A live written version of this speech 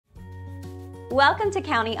Welcome to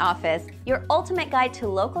County Office, your ultimate guide to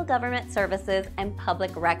local government services and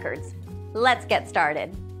public records. Let's get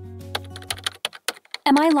started.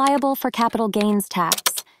 Am I liable for capital gains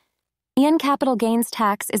tax? Capital gains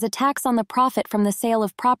tax is a tax on the profit from the sale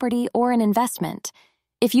of property or an investment.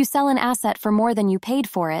 If you sell an asset for more than you paid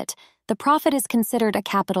for it, the profit is considered a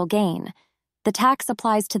capital gain. The tax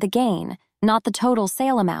applies to the gain, not the total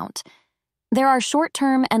sale amount. There are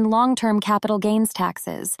short-term and long-term capital gains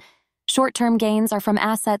taxes. Short-term gains are from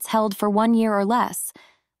assets held for 1 year or less.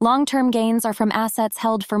 Long-term gains are from assets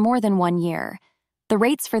held for more than 1 year. The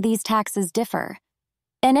rates for these taxes differ.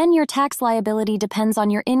 Your tax liability depends on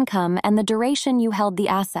your income and the duration you held the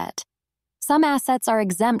asset. Some assets are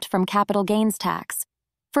exempt from capital gains tax.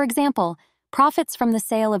 For example, profits from the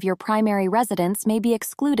sale of your primary residence may be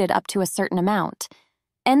excluded up to a certain amount.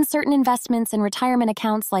 Certain investments in retirement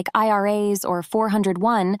accounts like IRAs or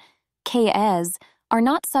 401(k)s are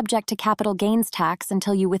not subject to capital gains tax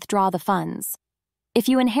until you withdraw the funds. If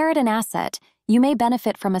you inherit an asset, you may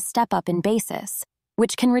benefit from a step-up in basis,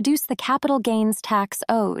 which can reduce the capital gains tax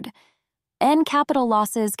owed. Capital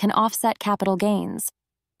losses can offset capital gains.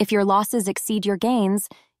 If your losses exceed your gains,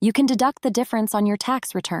 you can deduct the difference on your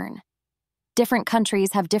tax return. Different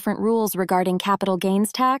countries have different rules regarding capital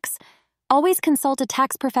gains tax. Always consult a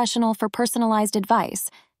tax professional for personalized advice.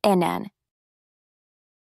 NN.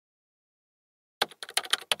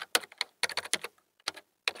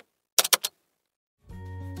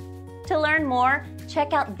 To learn more,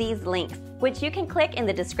 check out these links, which you can click in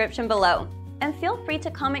the description below. And feel free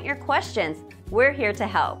to comment your questions. We're here to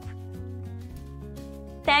help.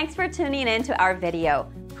 Thanks for tuning in to our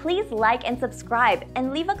video. Please like and subscribe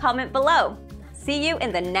and leave a comment below. See you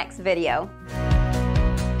in the next video.